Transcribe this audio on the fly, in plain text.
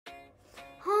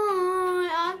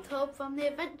from the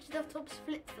Adventures of Tubbs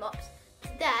Flip Flops.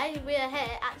 Today we are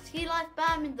here at SEALIFE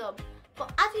Birmingham,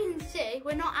 but as you can see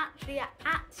we're not actually at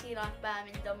SEALIFE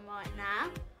Birmingham right now.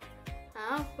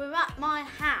 We're at my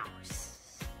house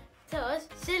because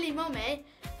Silly Mummy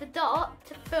forgot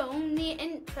to film the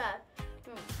intro.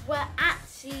 We're at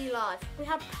SEALIFE. We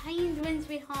have penguins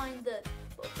behind us,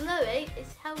 but Bluey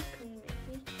is helping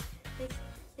me.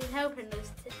 He's helping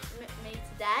us me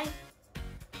today.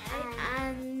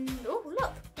 And oh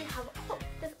look, we have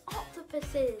there's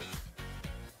octopuses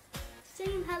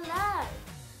saying hello.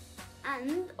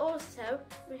 And also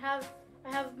I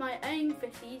have my own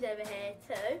fishies over here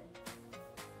too.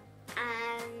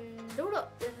 And oh look,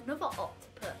 there's another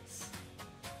octopus.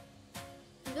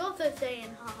 He's also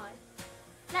saying hi.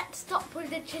 Let's stop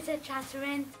with the chitter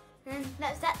chattering and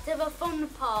let's get to the fun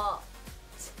part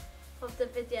of the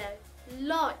video.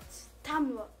 Lights,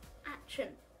 camera, action,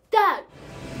 go!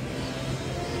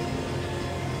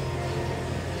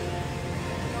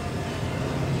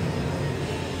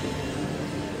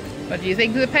 What do you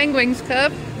think of the penguins,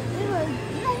 Cub? They were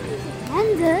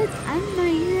 100 and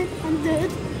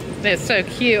 900. They're so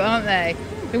cute, aren't they?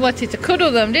 We wanted to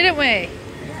cuddle them, didn't we? Yeah.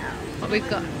 What we've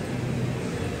got?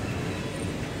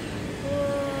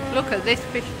 Look at this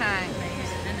fish tank.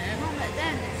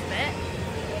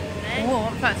 Oh,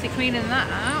 I fancy cleaning that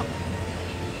out.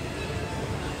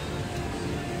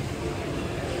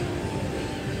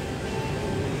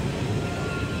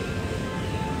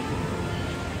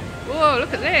 Whoa,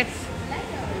 look at this.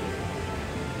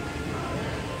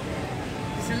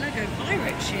 It's a Lego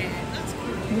pirate ship. That's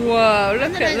cool. Whoa,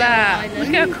 look at that. Island.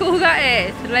 Look how cool that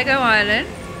is. Lego Island.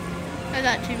 That's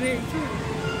actually really cool.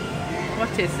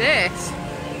 What is this?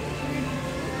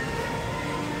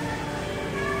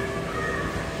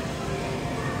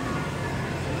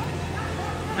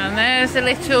 And there's a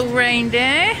little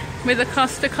reindeer with a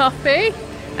Costa coffee.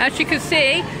 As you can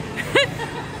see,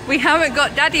 we haven't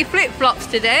got Daddy flip-flops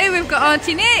today, we've got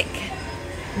Auntie Nick.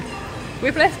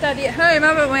 We've left Daddy at home,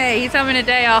 haven't we? He's having a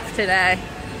day off today.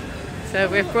 So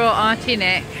we've brought Auntie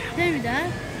Nick. There we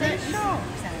go. That's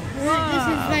sharks. This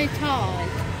is very tight.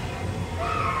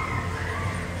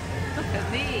 Look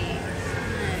at these.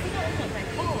 What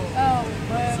they're called? Oh,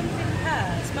 Something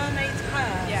purse. Mermaid's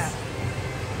purse. yeah.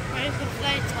 It's a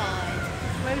flow tide.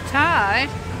 Low tide.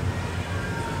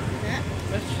 Yeah.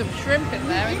 There's some shrimp in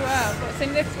there as well. What's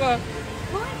in this one?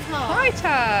 High tide. High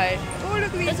tide. Oh, look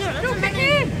at these. Look at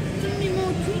him. There's many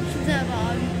more creatures there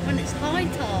when it's high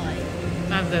tide.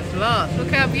 And there's lots.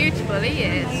 Look how beautiful he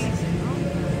is.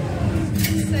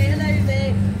 Say hello,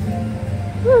 Vic.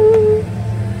 Woo.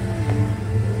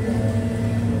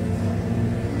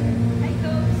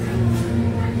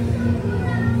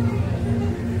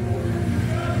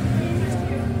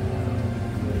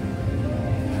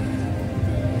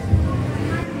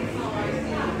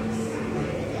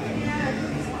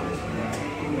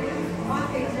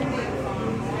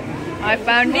 I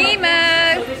found Nemo.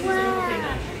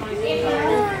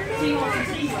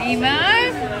 Nemo.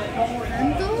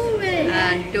 And Dory.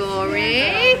 And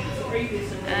Dory.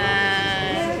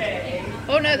 And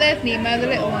oh no, there's Nemo, the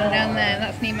little one down there.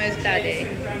 That's Nemo's daddy.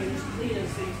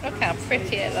 Look how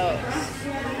pretty it looks.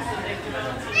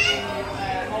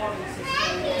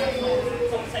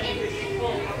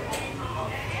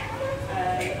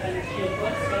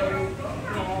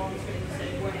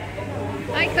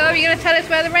 Hi, Cole, are you going to tell us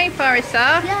where the rainforests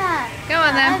are? Yeah. Go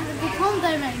on then. The Congo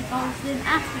rainforest in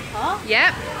Africa.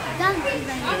 Yep. The Dancy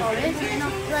rainforest in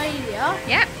Australia.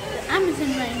 Yep. The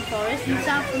Amazon rainforest in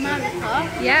South America.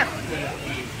 Yep.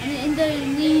 And the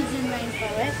Indonesian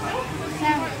rainforest,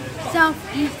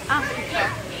 Southeast Africa.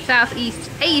 Southeast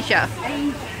Asia.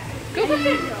 And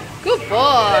Good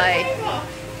boy.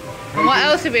 And what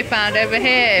else have we found over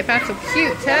here? We've found some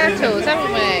cute turtles,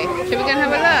 haven't we? Should we go and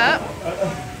have a look?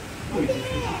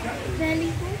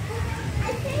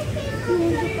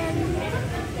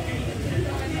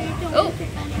 Oh,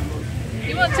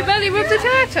 you want to belly rub the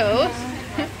turtles?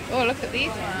 Oh, look at these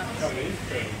ones.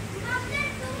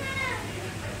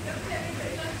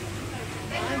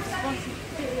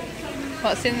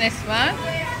 What's in this one?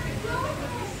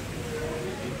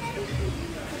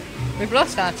 We've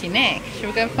lost Auntie Nick. Should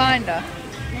we go and find her?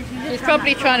 She's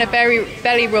probably trying to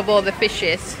belly rub all the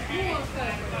fishes.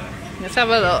 Let's have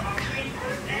a look.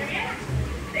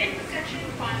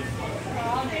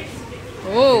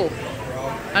 Oh,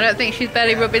 I don't think she's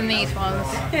belly rubbing these ones.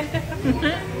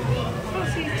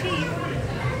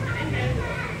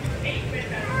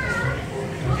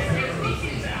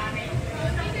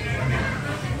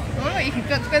 Oh, you can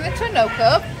go in the tunnel,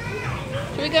 Cub.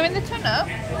 Shall we go in the tunnel?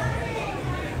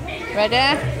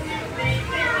 Ready?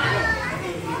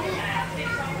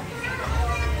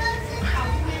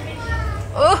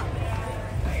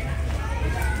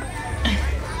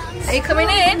 Are you coming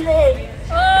in?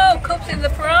 Oh, Cub's in the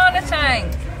piranha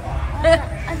tank.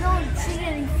 I don't see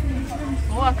anything.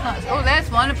 Oh, I can't. Oh, there's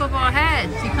one above our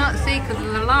heads. You can't see because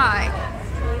of the light.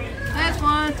 There's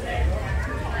one.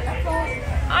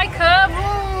 Hi, Cub.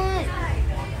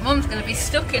 Mum's going to be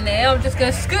stuck in here. I'm just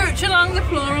going to scooch along the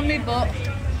floor on my butt.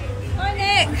 Hi,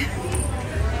 Nick.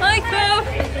 Hi, Cub.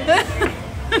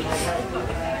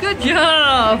 Good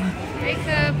job. Hey,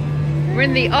 Cub. We're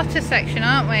in the otter section,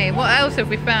 aren't we? What else have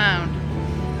we found?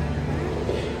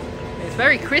 It's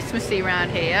very Christmassy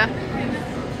around here.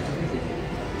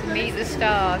 Meet the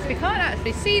stars. We can't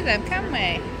actually see them, can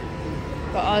we?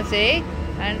 Got Ozzy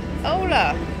and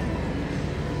Ola.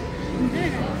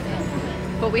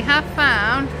 But we have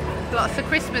found lots of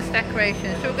Christmas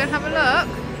decorations. So we're going to have a look.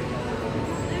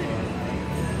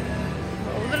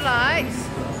 All the lights.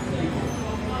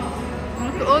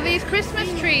 Look at all these Christmas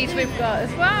trees we've got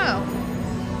as well.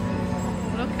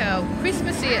 Look how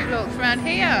Christmassy it looks around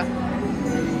here.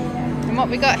 And what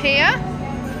we got here?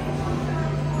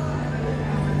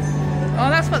 Oh,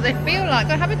 that's what they feel like.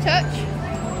 Go have a touch.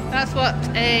 That's what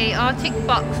a Arctic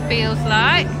fox feels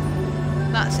like.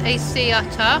 That's a sea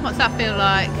otter. What's that feel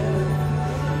like?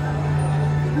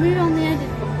 Move on the edges,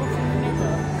 but what's in the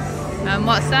middle? And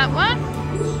what's that one?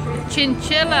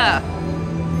 Chinchilla.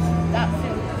 That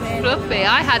feels weird. Fluffy.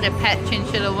 I had a pet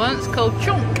chinchilla once called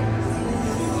Chunk.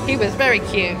 He was very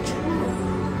cute.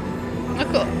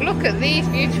 Look at these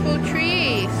beautiful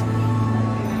trees.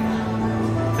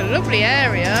 It's a lovely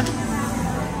area,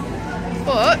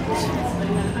 but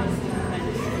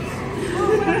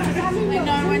They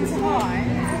know when to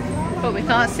hide. we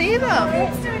can't see them.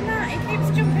 He's doing that. He keeps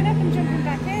jumping up and jumping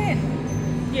back in.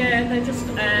 Yeah, they're just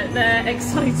they're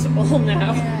excitable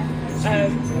now.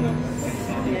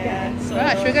 Yeah. So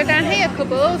Right, should we go down here,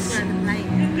 Cubbles?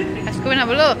 Let's go and have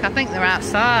a look. I think they're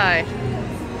outside.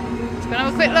 Let's go and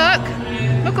have a quick look.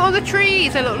 Look at all the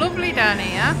trees. They look lovely down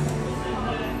here.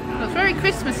 Looks very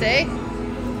Christmassy.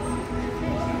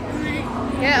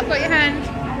 Yeah, I've got your hand.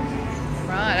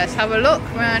 Right, let's have a look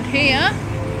around here.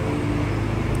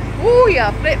 Oh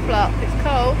yeah, flip-flop. It's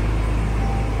cold.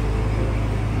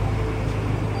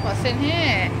 What's in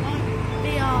here?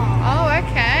 VR. Oh,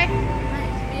 okay.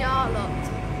 Makes VR look.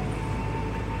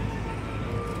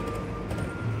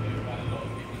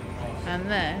 And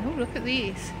then, oh, look at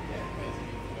these.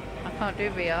 I can't do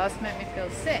VRs, make me feel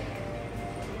sick.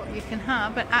 But you can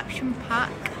have an action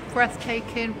pack,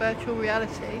 breathtaking virtual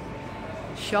reality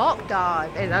shark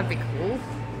dive. Hey, that'd be cool,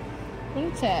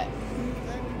 wouldn't it?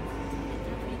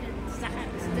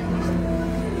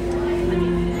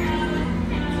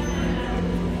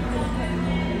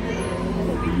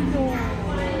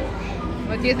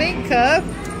 What do you think, Cub?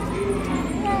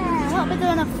 Yeah, what bigger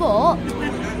than a foot?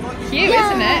 Cute,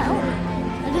 isn't it?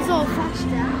 I just all flashed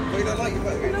out. Well, you don't like your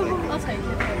burger? No, I'll take it.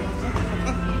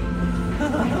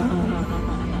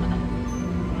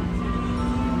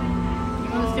 You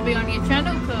want us to be on your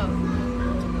channel, Cub?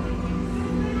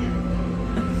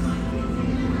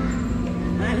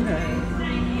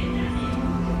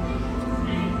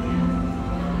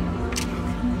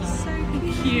 so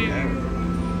cute.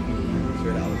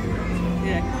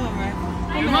 Yeah, come on, man.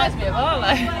 It reminds me of Arlo.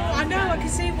 I know, I can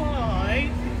see why.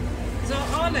 Because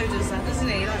Arlo does that, doesn't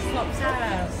he? Like flops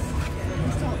out.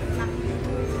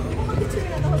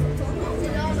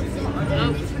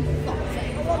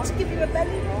 I want to give you a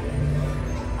belly roll.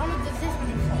 How does this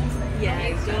one? Yeah,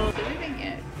 he does. Doing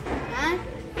it. Huh?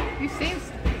 You seem.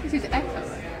 This is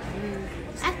echoing.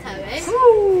 Echoing?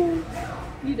 Woo!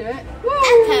 You do it. Woo!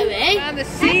 Echoing? Around the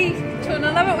sea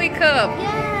tunnel, haven't we, Cub?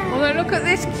 Yeah. Well, look at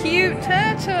this cute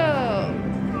turtle.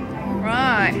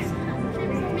 Right.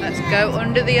 Let's go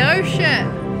under the ocean.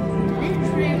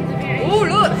 Oh,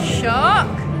 look,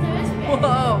 shark.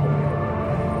 Whoa.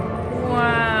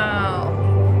 Wow.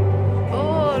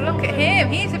 Oh, look at him.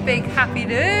 He's a big happy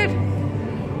dude.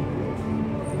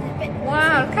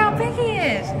 Wow, look how big he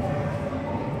is.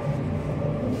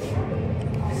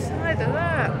 Size of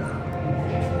that.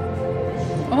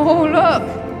 Oh, look.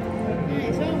 Yeah,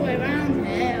 it's all the way around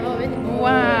here. Oh, isn't it?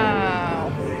 Wow.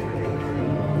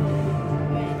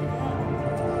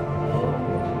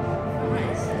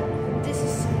 Nice. This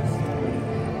is so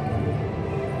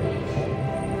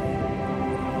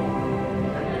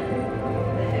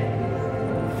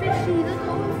fishy, look at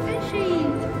all the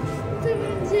fishies.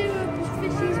 210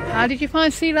 fishies. How did you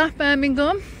find SEALIFE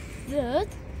Birmingham? Good.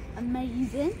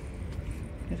 Amazing.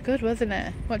 It was good, wasn't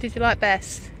it? What did you like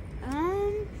best?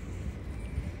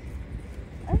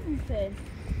 Everything.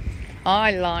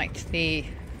 I liked the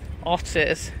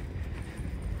otters.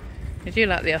 Did you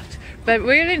like the otter? But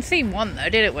we didn't see one though,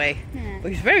 did we? Yeah. But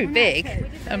he was very big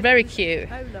and very cute.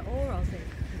 Polar or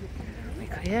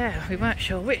But yeah, we weren't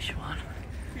sure which one.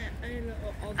 Yeah, a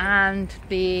little odd. And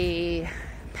the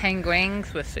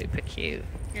penguins were super cute.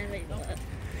 Yeah, they got it.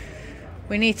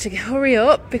 We need to hurry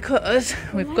up because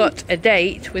we've got a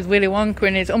date with Willy Wonka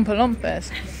and his Oompa Loompas.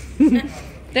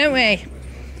 Don't we?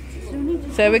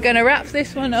 So we're going to wrap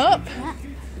this one up. Yeah,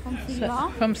 from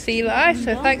SEALIFE. From SEALIFE.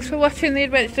 So thanks for watching the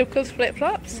Adventure of Cuz Flip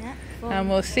Flops. Yeah, And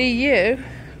we'll see you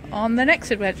on the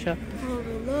next adventure. for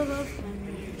the love of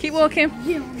friendship. Keep walking.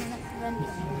 See you on the next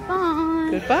adventure. Bye.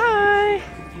 Goodbye.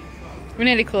 We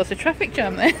nearly caused a traffic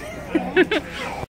jam there.